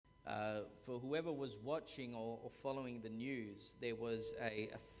for whoever was watching or following the news, there was an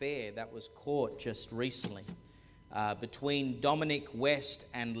affair that was caught just recently between Dominic West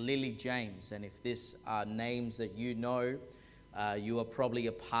and Lily James. And if this are names that you know, you are probably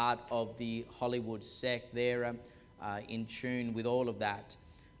a part of the Hollywood sect there, in tune with all of that.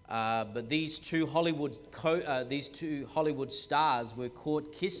 But these two Hollywood stars were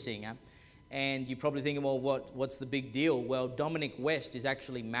caught kissing. And you're probably thinking, well, what's the big deal? Well, Dominic West is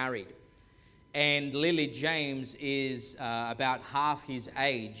actually married. And Lily James is about half his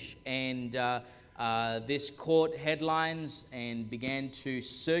age. And this caught headlines and began to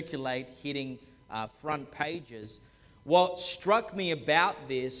circulate, hitting front pages. What struck me about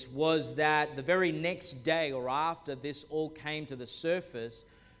this was that the very next day, or after this all came to the surface,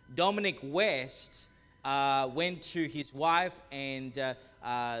 Dominic West went to his wife, and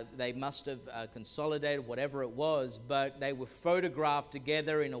they must have consolidated, whatever it was, but they were photographed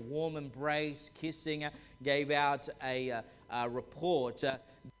together in a warm embrace, kissing, gave out a report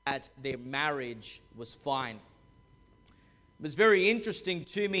that their marriage was fine. It was very interesting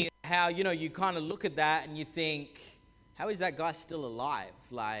to me how, you kind of look at that and you think, how is that guy still alive?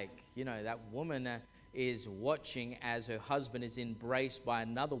 Like, that woman is watching as her husband is embraced by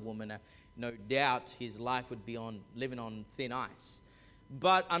another woman. No doubt his life would be living on thin ice.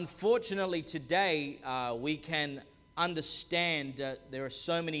 But unfortunately today, we can understand there are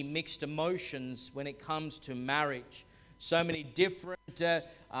so many mixed emotions when it comes to marriage. So many different,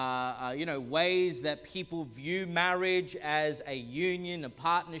 ways that people view marriage as a union, a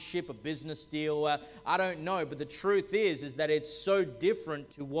partnership, a business deal. I don't know, but the truth is that it's so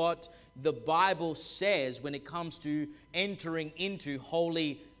different to what the Bible says when it comes to entering into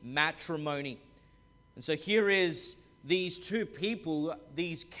holy matrimony. And so here is these two people,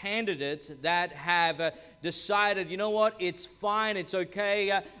 these candidates that have decided, you know what, it's fine, it's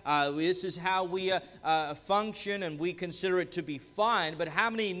okay, this is how we function, and we consider it to be fine. But how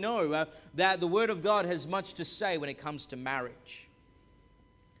many know that the Word of God has much to say when it comes to marriage?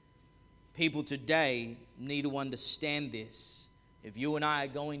 People today need to understand this. If you and I are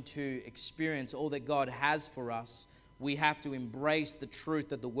going to experience all that God has for us, we have to embrace the truth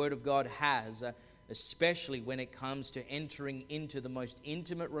that the Word of God has, especially when it comes to entering into the most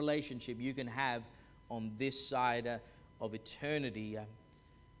intimate relationship you can have on this side of eternity.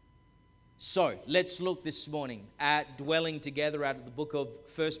 So let's look this morning at dwelling together out of the book of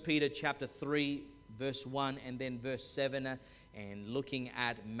 1 Peter chapter 3, verse 1 and then verse 7, and looking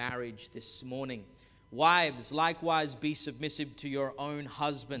at marriage this morning. Wives, likewise be submissive to your own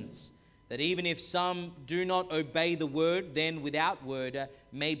husbands, that even if some do not obey the word, then without word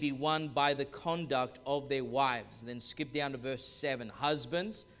may be won by the conduct of their wives. Then skip down to verse 7.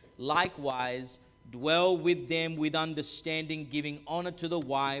 Husbands, likewise, dwell with them with understanding, giving honor to the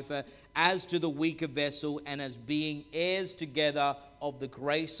wife as to the weaker vessel, and as being heirs together of the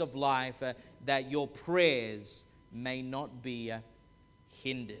grace of life, that your prayers may not be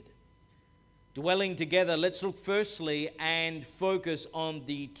hindered. Dwelling together, let's look firstly and focus on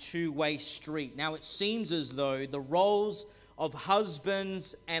the two-way street. Now, it seems as though the roles of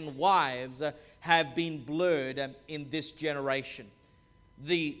husbands and wives have been blurred in this generation.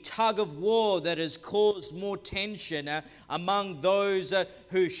 The tug of war that has caused more tension among those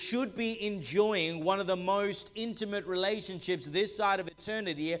who should be enjoying one of the most intimate relationships this side of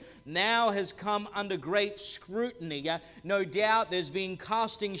eternity now has come under great scrutiny. No doubt there's been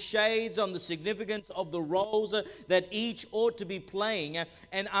casting shades on the significance of the roles that each ought to be playing.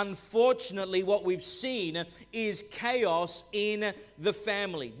 And unfortunately, what we've seen is chaos in the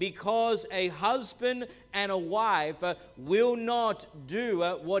family, because a husband and a wife will not do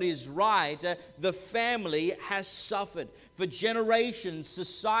what is right. The family has suffered. For generations,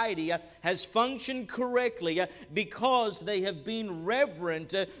 society has functioned correctly because they have been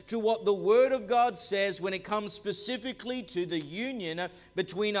reverent to what the Word of God says when it comes specifically to the union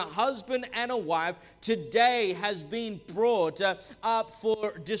between a husband and a wife. Today has been brought up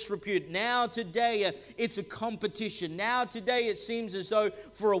for disrepute. Now today it's a competition. Now today it seems as though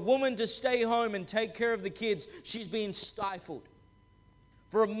for a woman to stay home and take care of the kids, she's being stifled.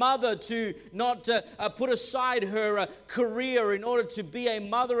 For a mother to not put aside her career in order to be a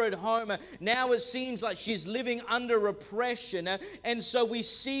mother at home, now it seems like she's living under oppression. And so we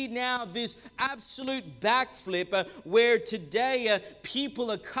see now this absolute backflip where today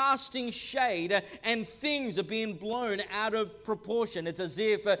people are casting shade and things are being blown out of proportion. It's as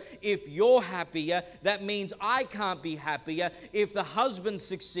if you're happy, that means I can't be happy. If the husband's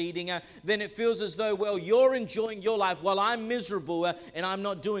succeeding, then it feels as though, well, you're enjoying your life while I'm miserable and I'm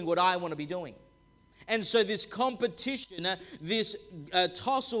not doing what I want to be doing. And so this competition, this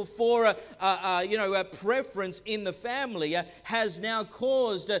tussle for a preference in the family has now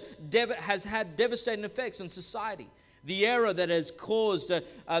has had devastating effects on society. The error that has caused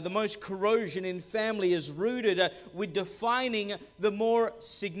the most corrosion in family is rooted with defining the more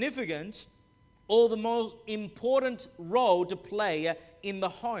significant or the more important role to play in the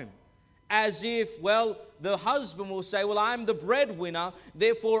home. As if, well, the husband will say, well, I'm the breadwinner,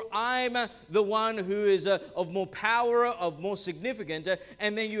 therefore I'm the one who is of more power, of more significant.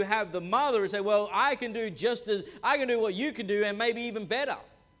 And then you have the mother who say, well, I can do what you can do and maybe even better.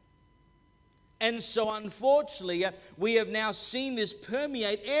 And so unfortunately, we have now seen this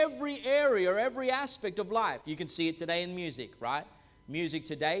permeate every area, every aspect of life. You can see it today in music, right? Music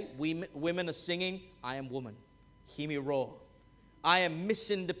today, women are singing, I am woman, hear me roar. I am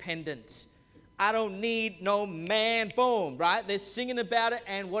Miss Independent. I don't need no man. Boom, right? They're singing about it.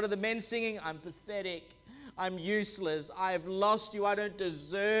 And what are the men singing? I'm pathetic. I'm useless. I've lost you. I don't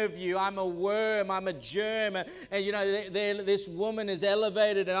deserve you. I'm a worm. I'm a germ. And you know, this woman is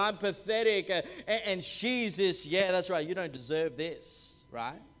elevated and I'm pathetic. And she's this. Yeah, that's right. You don't deserve this,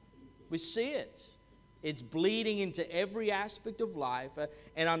 right? We see it. It's bleeding into every aspect of life.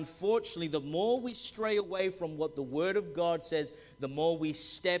 And unfortunately, the more we stray away from what the Word of God says, the more we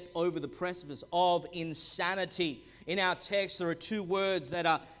step over the precipice of insanity. In our text, there are two words that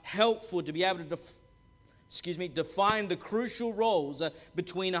are helpful to be able to define the crucial roles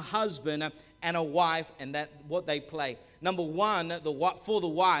between a husband and a wife and that what they play. Number one, for the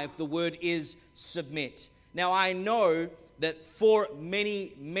wife, the word is submit. Now, I know that for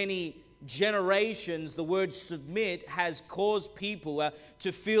many generations, the word submit has caused people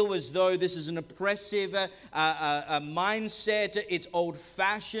to feel as though this is an oppressive mindset. It's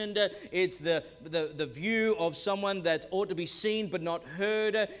old-fashioned. It's the view of someone that ought to be seen but not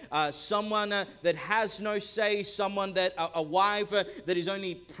heard. Someone that has no say. Someone that a wife that is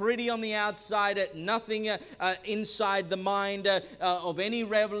only pretty on the outside, nothing inside the mind of any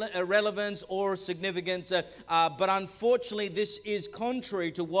relevance or significance. But unfortunately, this is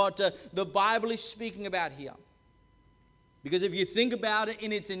contrary to what the Bible is speaking about here. Because if you think about it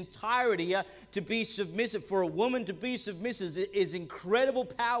in its entirety, to be submissive, for a woman to be submissive is incredible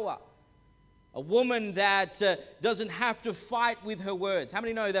power. A woman that doesn't have to fight with her words. How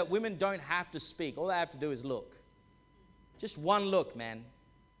many know that women don't have to speak? All they have to do is look. Just one look, man.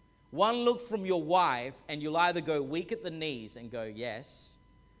 One look from your wife and you'll either go weak at the knees and go, yes.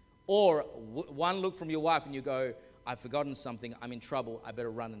 Or one look from your wife and you go, I've forgotten something, I'm in trouble, I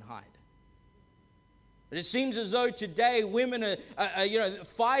better run and hide. But it seems as though today women are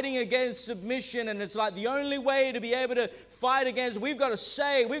fighting against submission, and it's like the only way to be able to fight against, we've got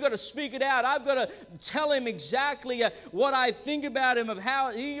to speak it out. I've got to tell him exactly what I think about him, of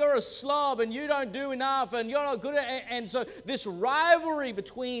how you're a slob and you don't do enough and you're not good at it. And so this rivalry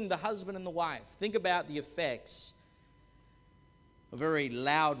between the husband and the wife, think about the effects. A very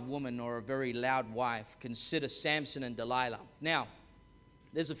loud woman or a very loud wife. Consider Samson and Delilah. Now,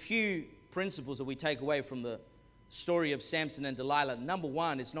 there's a few principles that we take away from the story of Samson and Delilah. Number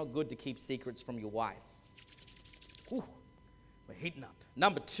one, it's not good to keep secrets from your wife. Ooh, we're heating up.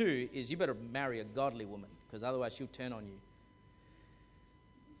 Number two is you better marry a godly woman, because otherwise she'll turn on you.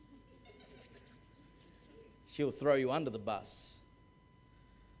 She'll throw you under the bus.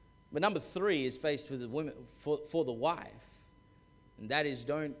 But number three is faced with the women for the wife. And that is,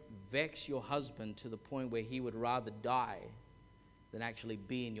 don't vex your husband to the point where he would rather die than actually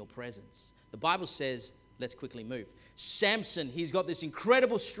be in your presence. The Bible says, let's quickly move. Samson, he's got this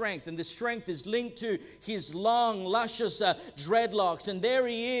incredible strength, and the strength is linked to his long, luscious dreadlocks. And there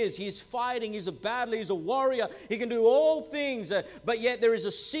he is. He's fighting. He's a battler. He's a warrior. He can do all things. But yet there is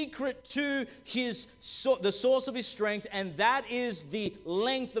a secret to the source of his strength, and that is the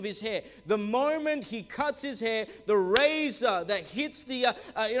length of his hair. The moment he cuts his hair, the razor that hits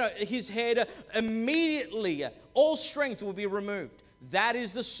his head, immediately all strength will be removed. That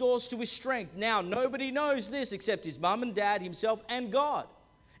is the source to his strength. Now, nobody knows this except his mom and dad, himself, and God.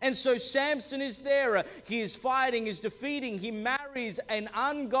 And so Samson is there. He is fighting, he's defeating. He marries an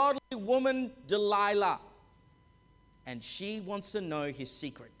ungodly woman, Delilah. And she wants to know his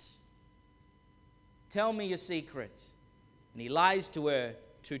secret. Tell me your secret. And he lies to her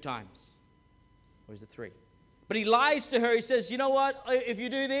 2 times. Or is it 3? But he lies to her. He says, you know what? If you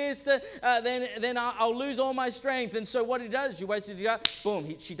do this, then I'll lose all my strength. And so what he does, she waits until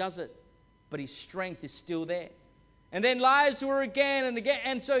boom, she does it. But his strength is still there. And then lies to her again and again.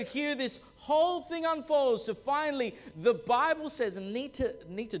 And so here this whole thing unfolds to finally, the Bible says, and need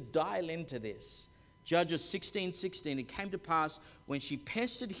to dial into this. Judges 16:16, it came to pass when she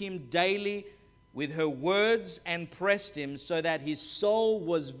pestered him daily with her words and pressed him so that his soul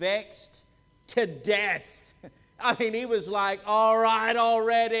was vexed to death. I mean, he was like, all right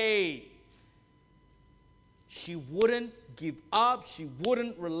already. She wouldn't give up. She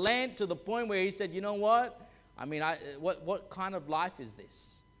wouldn't relent to the point where he said, you know what? I mean, what kind of life is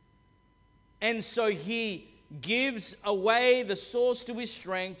this? And so he gives away the source to his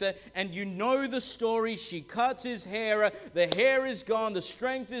strength, and you know the story. She cuts his hair, the hair is gone, the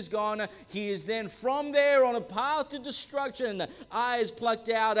strength is gone. He is then from there on a path to destruction, the eye is plucked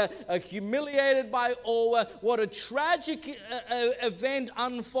out, humiliated by all. What a tragic event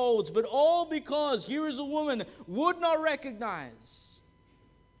unfolds, but all because here is a woman would not recognize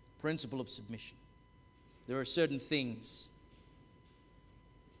the principle of submission. There are certain things.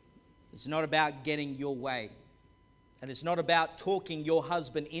 It's not about getting your way. And it's not about talking your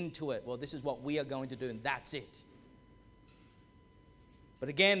husband into it. Well, this is what we are going to do, and that's it. But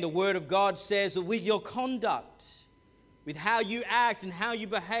again, the Word of God says that with your conduct, with how you act and how you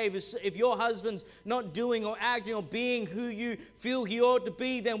behave, if your husband's not doing or acting or being who you feel he ought to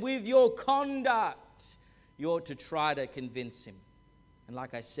be, then with your conduct, you ought to try to convince him. And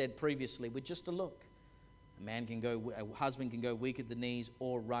like I said previously, with just a look, a husband can go weak at the knees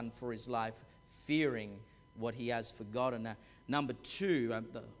or run for his life, fearing what he has forgotten. Number two,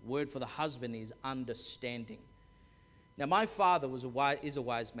 the word for the husband is understanding. Now, my father is a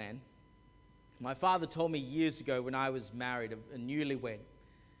wise man. My father told me years ago when I was married, a newlywed.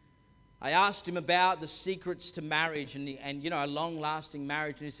 I asked him about the secrets to marriage and a long-lasting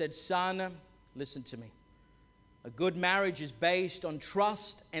marriage. And he said, son, listen to me. A good marriage is based on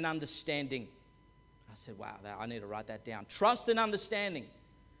trust and understanding. I said, wow, I need to write that down. Trust and understanding.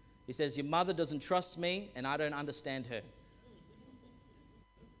 He says, your mother doesn't trust me and I don't understand her.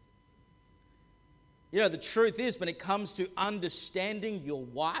 You know, the truth is, when it comes to understanding your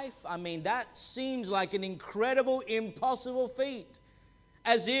wife, I mean, that seems like an incredible, impossible feat.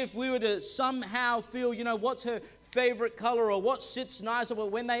 As if we were to somehow feel, what's her favorite color or what sits nice.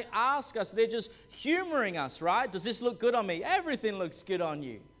 But when they ask us, they're just humoring us, right? Does this look good on me? Everything looks good on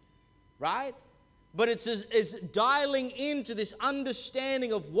you, right? But it's dialing into this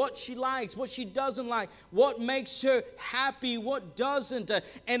understanding of what she likes, what she doesn't like, what makes her happy, what doesn't.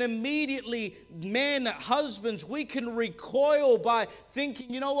 And immediately, men, husbands, we can recoil by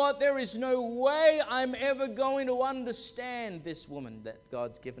thinking, you know what, there is no way I'm ever going to understand this woman that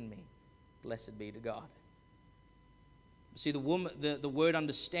God's given me. Blessed be to God. See, the word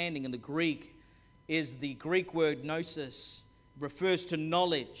understanding in the Greek is the Greek word gnosis, refers to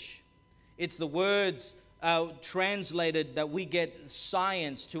knowledge. It's the words translated that we get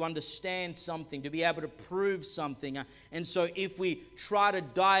science, to understand something, to be able to prove something. And so if we try to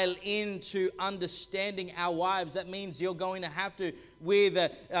dial into understanding our wives, that means you're going to have to, with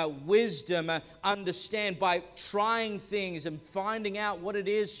wisdom, understand by trying things and finding out what it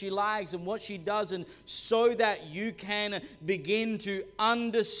is she likes and what she doesn't, so that you can begin to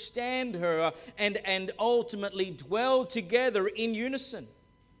understand her and ultimately dwell together in unison.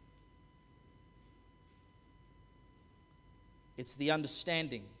 It's the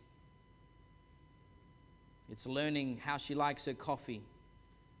understanding. It's learning how she likes her coffee,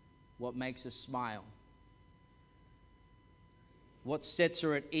 what makes her smile, what sets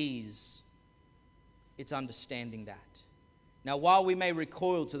her at ease. It's understanding that. Now, while we may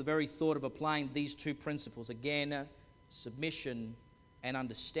recoil to the very thought of applying these two principles, again, submission and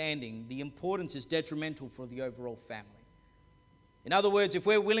understanding, the importance is detrimental for the overall family. In other words, if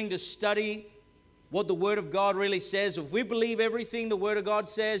we're willing to study what the Word of God really says, if we believe everything the Word of God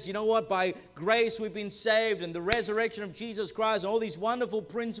says, you know what, by grace we've been saved, and the resurrection of Jesus Christ, and all these wonderful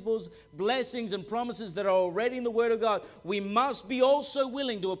principles, blessings, and promises that are already in the Word of God, we must be also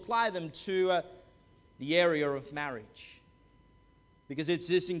willing to apply them to the area of marriage. Because it's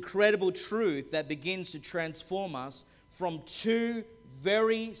this incredible truth that begins to transform us from two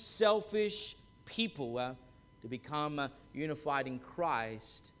very selfish people to become unified in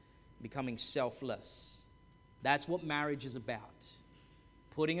Christ, becoming selfless. That's what marriage is about.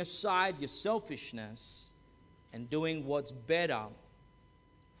 Putting aside your selfishness and doing what's better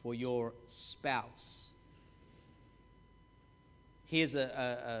for your spouse. Here's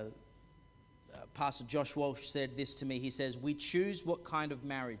Pastor Josh Walsh said this to me. He says, we choose what kind of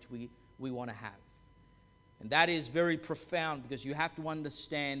marriage we want to have. And that is very profound, because you have to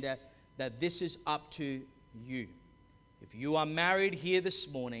understand that this is up to you. If you are married here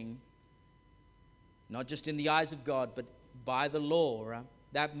this morning, not just in the eyes of God, but by the law,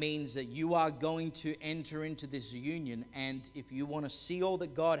 that means that you are going to enter into this union. And if you want to see all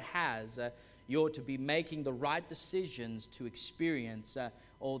that God has, you ought to be making the right decisions to experience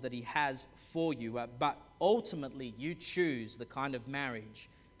all that He has for you. But ultimately, you choose the kind of marriage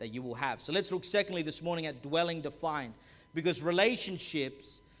that you will have. So let's look secondly this morning at dwelling defined, because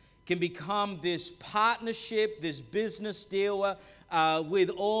relationships can become this partnership, this business deal with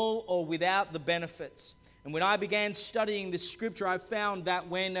all or without the benefits. And when I began studying this scripture, I found that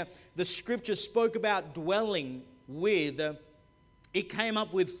when the scripture spoke about dwelling with, it came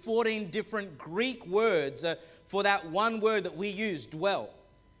up with 14 different Greek words for that one word that we use, dwell.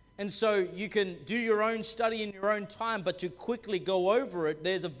 And so you can do your own study in your own time, but to quickly go over it,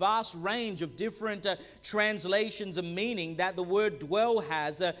 there's a vast range of different translations and meaning that the word dwell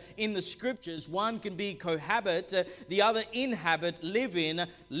has in the scriptures. One can be cohabit, the other inhabit, live in,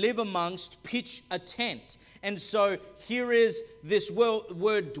 live amongst, pitch a tent. And so here is this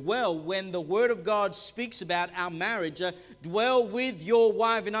word dwell. When the Word of God speaks about our marriage, dwell with your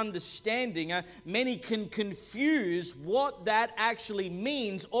wife in understanding, many can confuse what that actually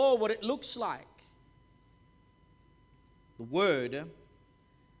means or what it looks like. The word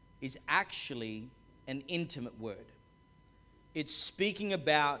is actually an intimate word. It's speaking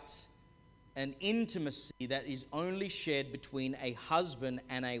about an intimacy that is only shared between a husband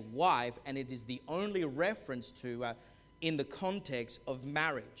and a wife, and it is the only reference to in the context of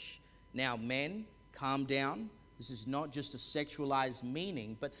marriage. Now, men, calm down. This is not just a sexualized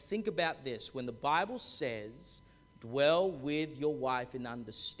meaning, but think about this. When the Bible says, dwell with your wife in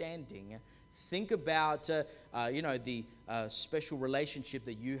understanding, think about, the special relationship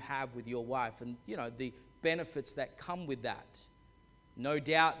that you have with your wife and, the benefits that come with that. No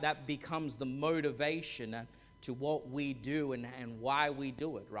doubt that becomes the motivation to what we do and why we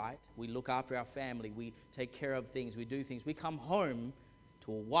do it, right? We look after our family. We take care of things. We do things. We come home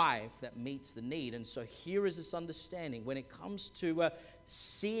to a wife that meets the need. And so here is this understanding. When it comes to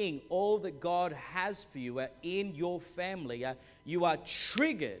seeing all that God has for you in your family, you are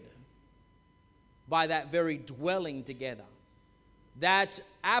triggered by that very dwelling together. That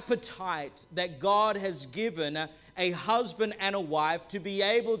appetite that God has given a husband and a wife to be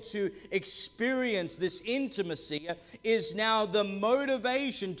able to experience this intimacy is now the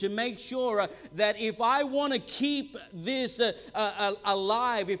motivation to make sure that if I want to keep this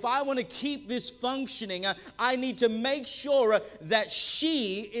alive, if I want to keep this functioning, I need to make sure that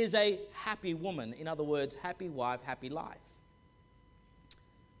she is a happy woman. In other words, happy wife, happy life.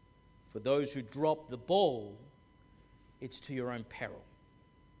 For those who drop the ball, it's to your own peril.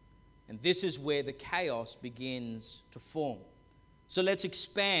 And this is where the chaos begins to form. So let's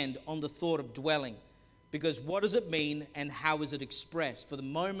expand on the thought of dwelling. Because what does it mean and how is it expressed? For the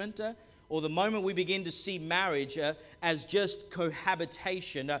moment, the moment we begin to see marriage as just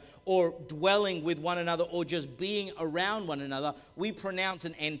cohabitation or dwelling with one another or just being around one another, we pronounce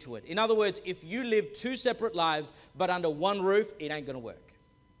an end to it. In other words, if you live two separate lives but under one roof, it ain't going to work.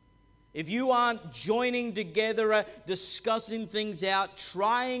 If you aren't joining together, discussing things out,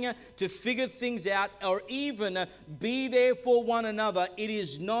 trying to figure things out, or even be there for one another, it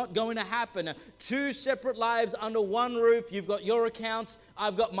is not going to happen. Two separate lives under one roof. You've got your accounts,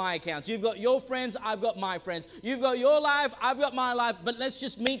 I've got my accounts. You've got your friends, I've got my friends. You've got your life, I've got my life, but let's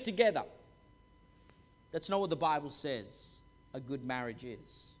just meet together. That's not what the Bible says a good marriage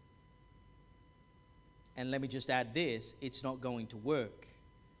is. And let me just add this, it's not going to work.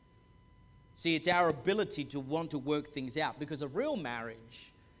 See, it's our ability to want to work things out, because a real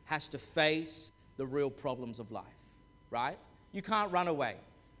marriage has to face the real problems of life, right? You can't run away.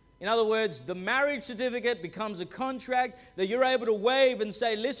 In other words, the marriage certificate becomes a contract that you're able to wave and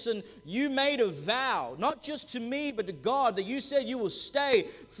say, listen, you made a vow, not just to me, but to God, that you said you will stay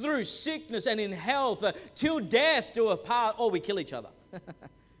through sickness and in health till death do us part, or we kill each other.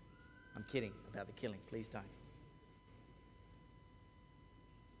 I'm kidding about the killing. Please don't.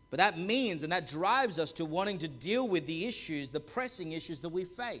 But that means, and that drives us to wanting to deal with the issues, the pressing issues that we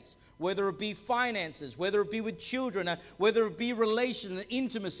face, whether it be finances, whether it be with children, whether it be relation and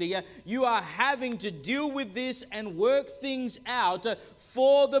intimacy. You are having to deal with this and work things out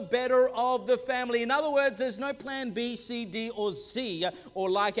for the better of the family. In other words, there's no plan B, C, D, or Z, or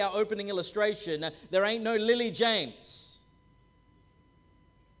like our opening illustration, there ain't no Lily James.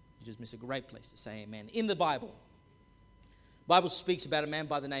 You just miss a great place to say amen. In the Bible speaks about a man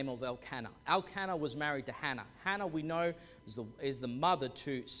by the name of Elkanah. Elkanah was married to Hannah. Hannah, we know, is the mother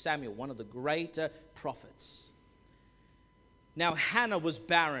to Samuel, one of the great prophets. Now, Hannah was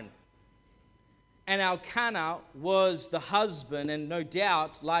barren. And Elkanah was the husband, and no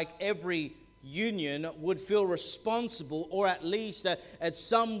doubt, like every union, would feel responsible, or at least at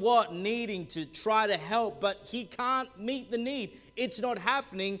somewhat needing to try to help, but he can't meet the need. It's not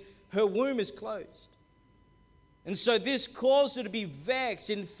happening. her womb is closed. And so this caused her to be vexed.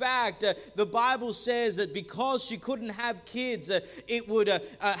 In fact, the Bible says that because she couldn't have kids, it would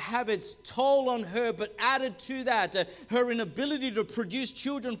have its toll on her. But added to that, her inability to produce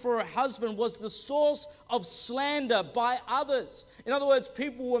children for her husband was the source of slander by others. In other words,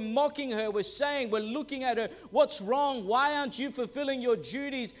 people were mocking her, were saying, were looking at her, what's wrong? Why aren't you fulfilling your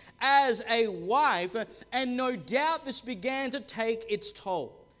duties as a wife? And no doubt this began to take its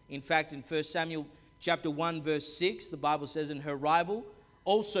toll. In fact, in 1 Samuel Chapter 1, verse 6, the Bible says, and her rival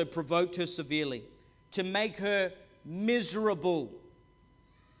also provoked her severely to make her miserable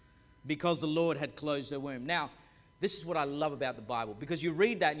because the Lord had closed her womb. Now, this is what I love about the Bible, because you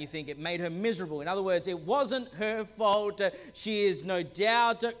read that and you think it made her miserable. In other words, it wasn't her fault. She is no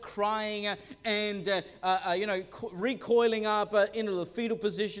doubt crying and, recoiling up into the fetal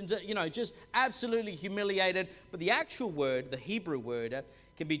positions, just absolutely humiliated. But the actual word, the Hebrew word,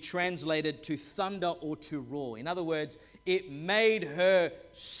 can be translated to thunder or to roar. In other words, it made her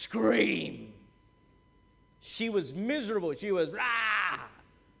scream. She was miserable. She was rah.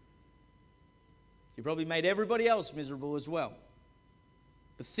 She probably made everybody else miserable as well.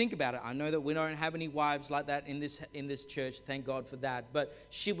 But think about it. I know that we don't have any wives like that in this church. Thank God for that. But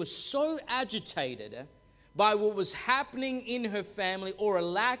she was so agitated by what was happening in her family, or a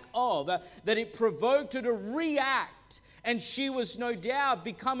lack of, that it provoked her to react. And she was no doubt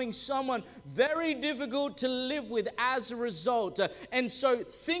becoming someone very difficult to live with as a result. And so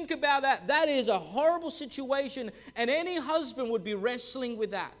think about that. That is a horrible situation, and any husband would be wrestling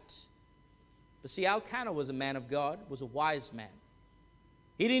with that. But see, Elkanah was a man of God, was a wise man.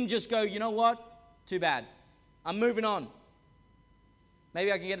 He didn't just go, you know what? Too bad. I'm moving on.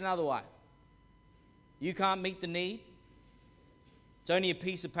 Maybe I can get another wife. You can't meet the need. It's only a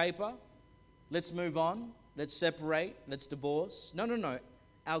piece of paper. Let's move on. Let's separate. Let's divorce. No.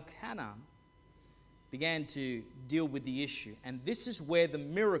 Elkanah began to deal with the issue. And this is where the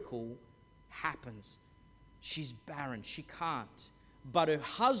miracle happens. She's barren. She can't. But her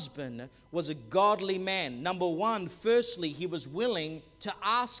husband was a godly man. Number one, firstly, he was willing to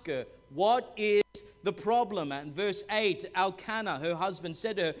ask her, what is the problem? And verse 8, Elkanah, her husband,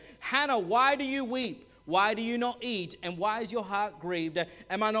 said to her, Hannah, why do you weep? Why do you not eat? And why is your heart grieved?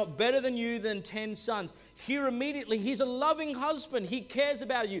 Am I not better than you than 10 sons? Here immediately, he's a loving husband. He cares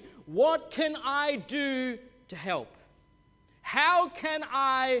about you. What can I do to help? How can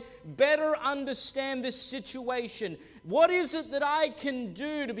I better understand this situation? What is it that I can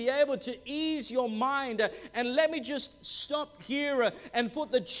do to be able to ease your mind? And let me just stop here and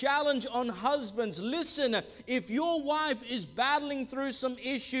put the challenge on husbands. Listen, if your wife is battling through some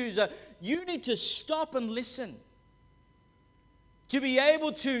issues, you need to stop and listen. To be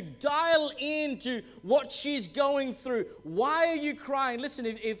able to dial into what she's going through. Why are you crying? Listen,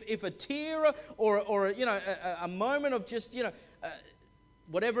 if a tear or a moment of just,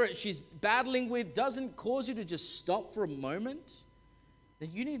 whatever she's battling with doesn't cause you to just stop for a moment, then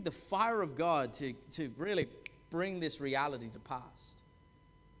you need the fire of God to really bring this reality to pass.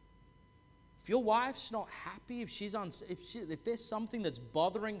 If your wife's not happy, if there's something that's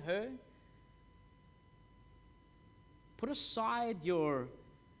bothering her, put aside your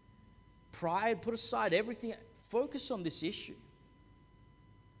pride, put aside everything, focus on this issue.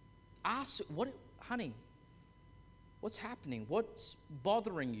 Ask, honey, what's happening? What's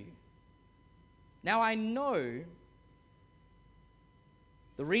bothering you? Now I know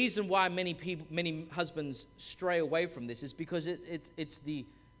the reason why many husbands stray away from this is because it's the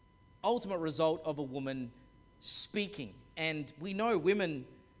ultimate result of a woman speaking. And we know women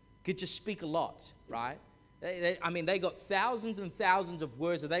could just speak a lot, right? They got thousands and thousands of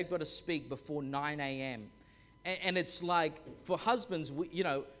words that they've got to speak before 9 a.m. And it's like, for husbands,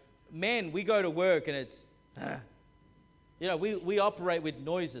 men, we go to work and it's, we operate with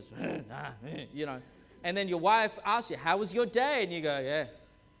noises, And then your wife asks you, how was your day? And you go, yeah.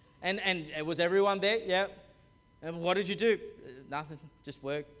 And was everyone there? Yeah. And what did you do? Nothing, just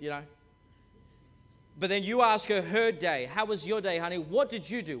worked, But then you ask her day. How was your day, honey? What did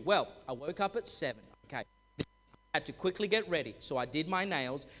you do? Well, I woke up at 7. Okay. I had to quickly get ready. So I did my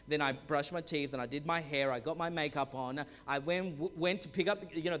nails, then I brushed my teeth, and I did my hair. I got my makeup on. I went to pick up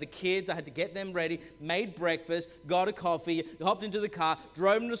the kids. I had to get them ready, made breakfast, got a coffee, hopped into the car,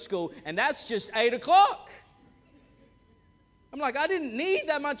 drove them to school, and that's just 8 o'clock. I'm like, I didn't need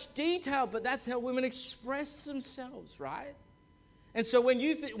that much detail, but that's how women express themselves, right? And so when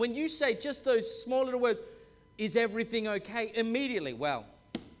you say just those small little words, is everything okay? Immediately, well,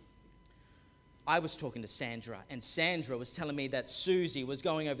 I was talking to Sandra, and Sandra was telling me that Susie was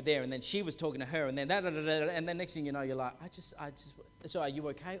going over there, and then she was talking to her, and then and then next thing you know, you're like, So are you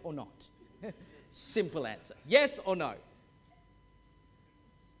okay or not? Simple answer. Yes or no?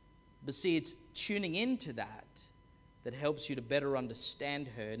 But see, it's tuning into that helps you to better understand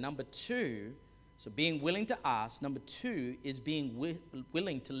her. Number two, so being willing to ask. Number two is being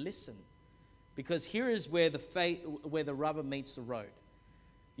willing to listen. Because here is where the rubber meets the road.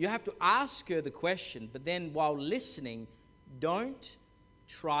 You have to ask her the question, but then while listening, don't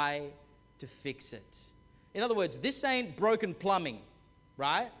try to fix it. In other words, this ain't broken plumbing,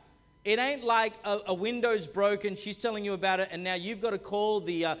 right? It ain't like a window's broken, she's telling you about it, and now you've got to call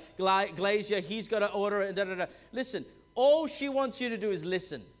the glazier, he's got to order it, Listen, all she wants you to do is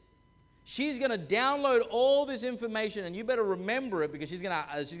listen. She's going to download all this information, and you better remember it because she's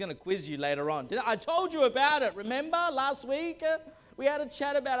going to quiz you later on. I told you about it, remember last week? We had a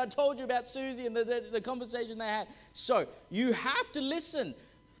chat about it. I told you about Susie and the conversation they had. So you have to listen.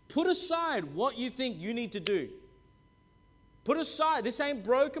 Put aside what you think you need to do. Put aside, this ain't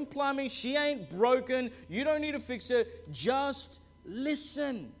broken plumbing. She ain't broken. You don't need to fix her. Just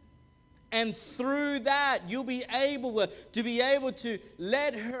listen. And through that, you'll be able to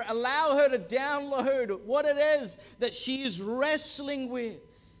allow her to download what it is that she is wrestling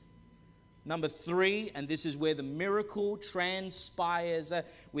with. Number three, and this is where the miracle transpires.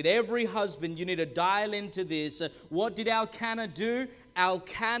 With every husband, you need to dial into this. What did Elkanah do?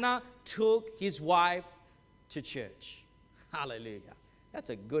 Elkanah took his wife to church. Hallelujah.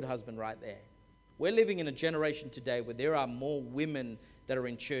 That's a good husband right there. We're living in a generation today where there are more women that are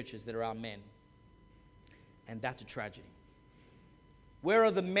in churches than there are men. And that's a tragedy. Where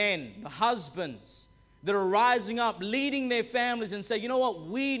are the men, the husbands, that are rising up, leading their families and say, you know what,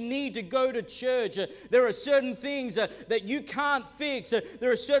 we need to go to church. There are certain things that you can't fix.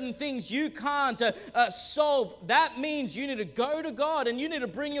 There are certain things you can't solve. That means you need to go to God and you need to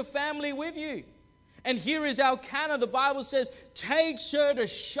bring your family with you. And here is Elkanah, the Bible says, takes her to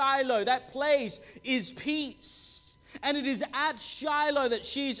Shiloh. That place is peace. And it is at Shiloh that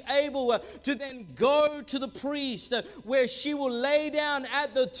she's able to then go to the priest, where she will lay down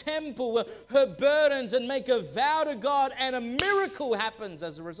at the temple her burdens and make a vow to God, and a miracle happens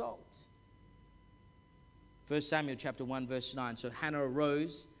as a result. 1 Samuel chapter 1 verse 9. So Hannah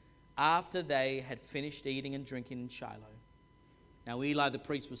arose after they had finished eating and drinking in Shiloh. Now Eli the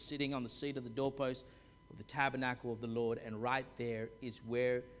priest was sitting on the seat of the doorpost of the tabernacle of the Lord, and right there is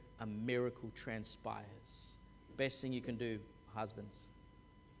where a miracle transpires. Best thing you can do, husbands.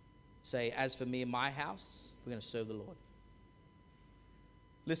 Say, as for me and my house, we're going to serve the Lord.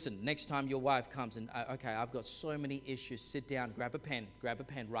 Listen, next time your wife comes and, okay, I've got so many issues, sit down, grab a pen,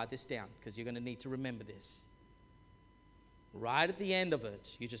 write this down, because you're going to need to remember this. Right at the end of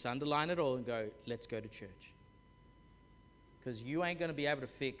it, you just underline it all and go, let's go to church. Because you ain't going to be able to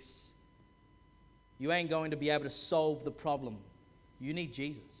fix, you ain't going to be able to solve the problem. You need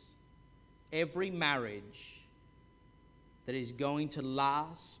Jesus. Every marriage that is going to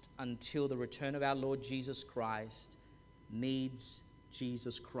last until the return of our Lord Jesus Christ needs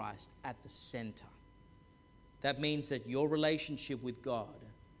Jesus Christ at the center. That means that your relationship with God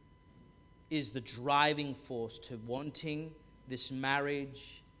is the driving force to wanting this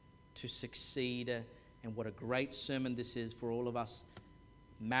marriage to succeed. And what a great sermon this is for all of us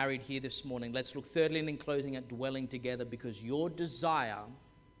married here this morning. Let's look thirdly and in closing at dwelling together, because your desire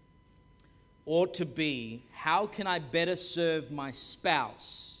ought to be, how can I better serve my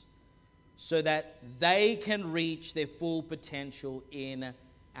spouse so that they can reach their full potential in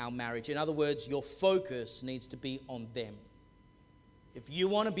our marriage? In other words, your focus needs to be on them. If you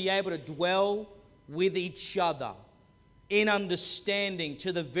want to be able to dwell with each other in understanding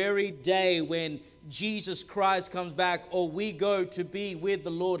to the very day when Jesus Christ comes back or we go to be with the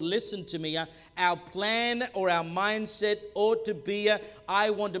Lord, listen to me, our plan or our mindset ought to be,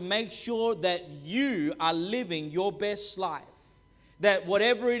 I want to make sure that you are living your best life. That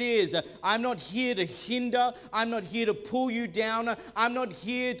whatever it is, I'm not here to hinder. I'm not here to pull you down. I'm not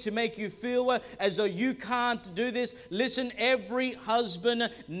here to make you feel as though you can't do this. Listen, every husband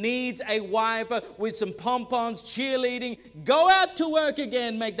needs a wife with some pom-poms, cheerleading. Go out to work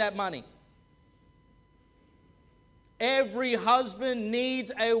again, make that money. Every husband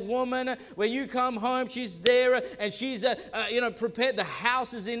needs a woman. When you come home, she's there and she's, prepared. The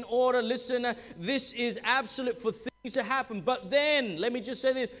house is in order. Listen, this is absolute for things to happen. But then, let me just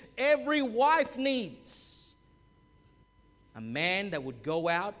say this. Every wife needs a man that would go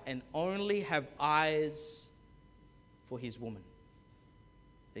out and only have eyes for his woman.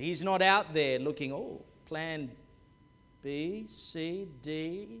 He's not out there looking, plan B, C,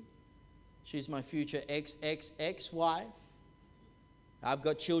 D. She's my future ex-wife. I've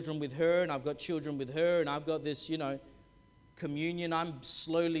got children with her, and I've got children with her, and I've got this, communion I'm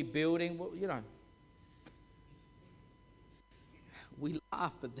slowly building. Well, we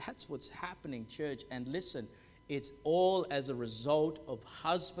laugh, but that's what's happening, church. And listen, it's all as a result of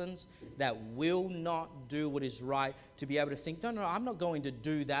husbands that will not do what is right, to be able to think, no, I'm not going to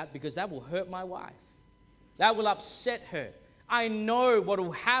do that because that will hurt my wife. That will upset her. I know what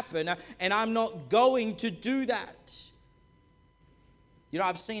will happen, and I'm not going to do that.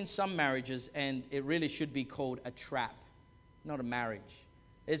 I've seen some marriages, and it really should be called a trap, not a marriage.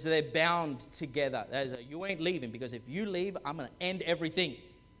 They're bound together. You ain't leaving, because if you leave, I'm going to end everything.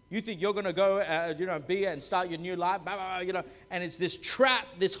 You think you're going to go, be and start your new life, and it's this trap,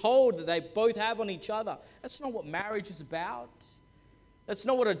 this hold that they both have on each other. That's not what marriage is about. That's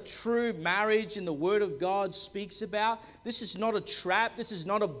not what a true marriage in the Word of God speaks about. This is not a trap. This is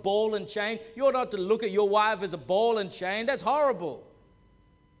not a ball and chain. You're not to look at your wife as a ball and chain. That's horrible.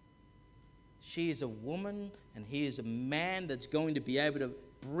 She is a woman and he is a man that's going to be able to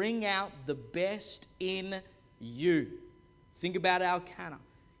bring out the best in you. Think about Elkanah.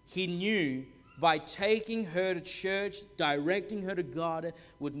 He knew by taking her to church, directing her to God,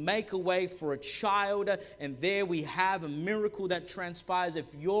 would make a way for a child. And there we have a miracle that transpires.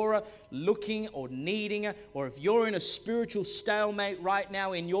 If you're looking or needing, or if you're in a spiritual stalemate right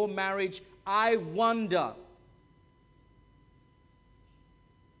now in your marriage, I wonder,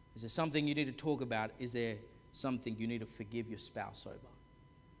 is there something you need to talk about? Is there something you need to forgive your spouse over?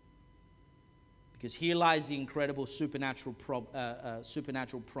 Because here lies the incredible supernatural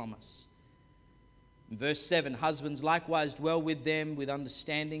promise. In verse 7, husbands likewise dwell with them with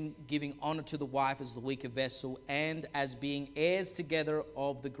understanding, giving honor to the wife as the weaker vessel, and as being heirs together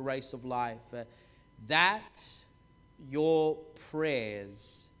of the grace of life, that your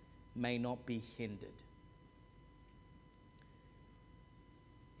prayers may not be hindered.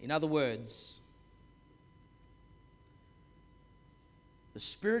 In other words, the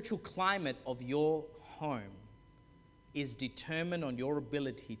spiritual climate of your home is determined on your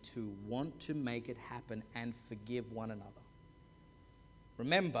ability to want to make it happen and forgive one another.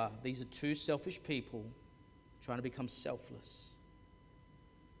 Remember, these are two selfish people trying to become selfless.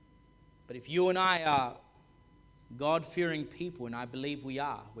 But if you and I are God-fearing people, and I believe we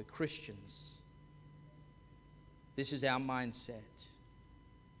are, we're Christians, this is our mindset.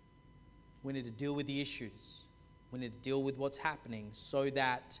 We need to deal with the issues. We need to deal with what's happening so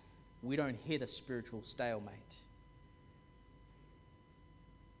that we don't hit a spiritual stalemate.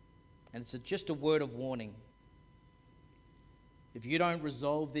 And it's just a word of warning. If you don't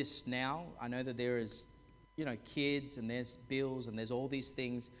resolve this now, I know that there is, kids and there's bills and there's all these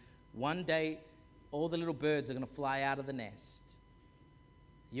things. One day, all the little birds are going to fly out of the nest.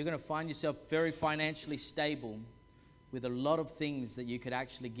 You're going to find yourself very financially stable with a lot of things that you could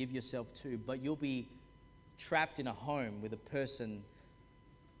actually give yourself to, but you'll be trapped in a home with a person.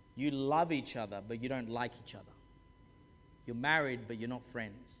 You love each other, but you don't like each other. You're married, but you're not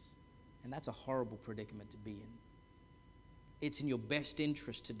friends. And that's a horrible predicament to be in. It's in your best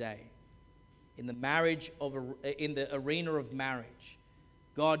interest today, in the arena of marriage.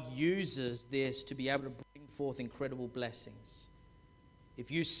 God uses this to be able to bring forth incredible blessings. If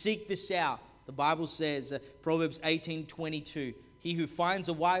you seek this out, the Bible says, Proverbs 18:22, he who finds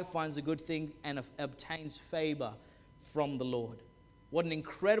a wife finds a good thing and obtains favor from the Lord. What an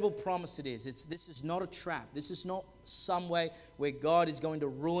incredible promise it is. This is not a trap. This is not some way where God is going to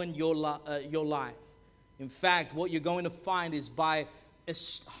ruin your life. In fact, what you're going to find is by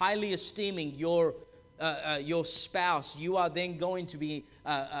highly esteeming your spouse, you are then going to be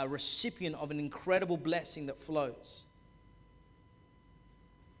a recipient of an incredible blessing that flows.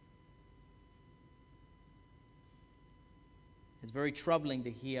 It's very troubling to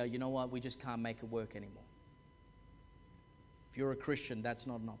hear, we just can't make it work anymore. If you're a Christian, that's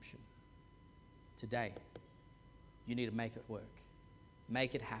not an option. Today, you need to make it work.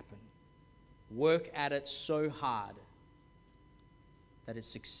 Make it happen. Work at it so hard that it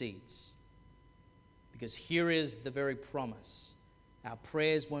succeeds. Because here is the very promise. Our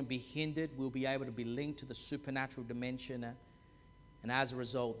prayers won't be hindered. We'll be able to be linked to the supernatural dimension. And as a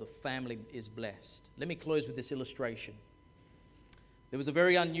result, the family is blessed. Let me close with this illustration. There was a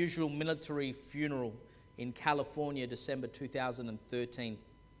very unusual military funeral in California, December 2013.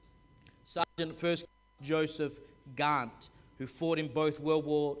 Sergeant First Joseph Gant, who fought in both World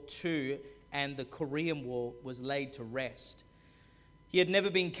War II and the Korean War, was laid to rest. He had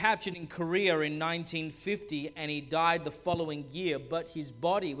never been captured in Korea in 1950, and he died the following year, but his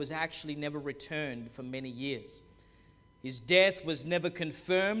body was actually never returned for many years. His death was never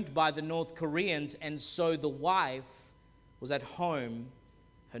confirmed by the North Koreans, and so the wife was at home.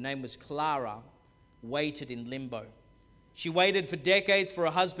 Her name was Clara, waited in limbo. She waited for decades for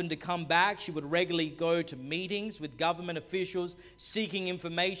her husband to come back. She would regularly go to meetings with government officials seeking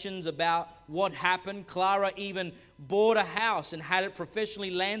information about what happened. Clara even bought a house and had it professionally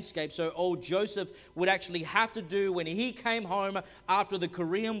landscaped so old Joseph would actually have to do when he came home after the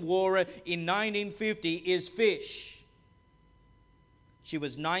Korean War in 1950 is fish. She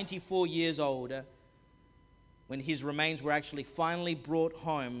was 94 years old when his remains were actually finally brought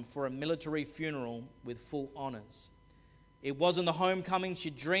home for a military funeral with full honors. It wasn't the homecoming she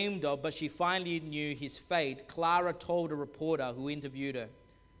dreamed of, but she finally knew his fate. Clara told a reporter who interviewed her.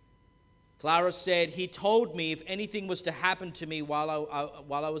 Clara said, "He told me if anything was to happen to me while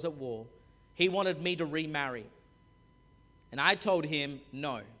I was at war, he wanted me to remarry. And I told him,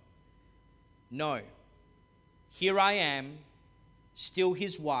 no. Here I am, still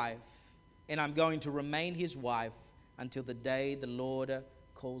his wife, and I'm going to remain his wife until the day the Lord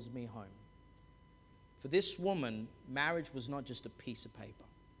calls me home." For this woman, marriage was not just a piece of paper.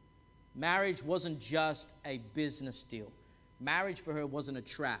 Marriage wasn't just a business deal. Marriage for her wasn't a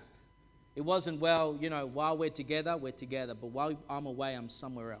trap. It wasn't, well, while we're together, but while I'm away, I'm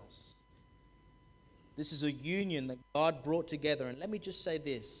somewhere else. This is a union that God brought together. And let me just say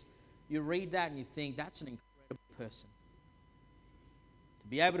this. You read that and you think, that's an incredible person. To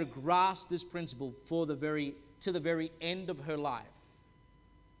be able to grasp this principle to the very end of her life.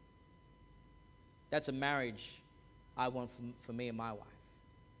 That's a marriage I want for me and my wife.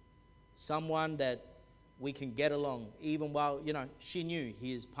 Someone that we can get along, even while, she knew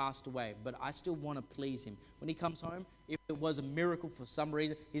he has passed away, but I still want to please him. When he comes home, if it was a miracle for some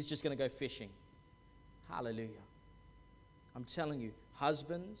reason, he's just going to go fishing. Hallelujah. I'm telling you,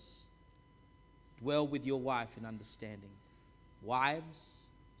 husbands, dwell with your wife in understanding. Wives,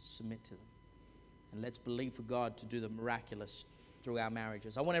 submit to them. And let's believe for God to do the miraculous through our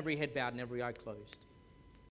marriages. I want every head bowed and every eye closed.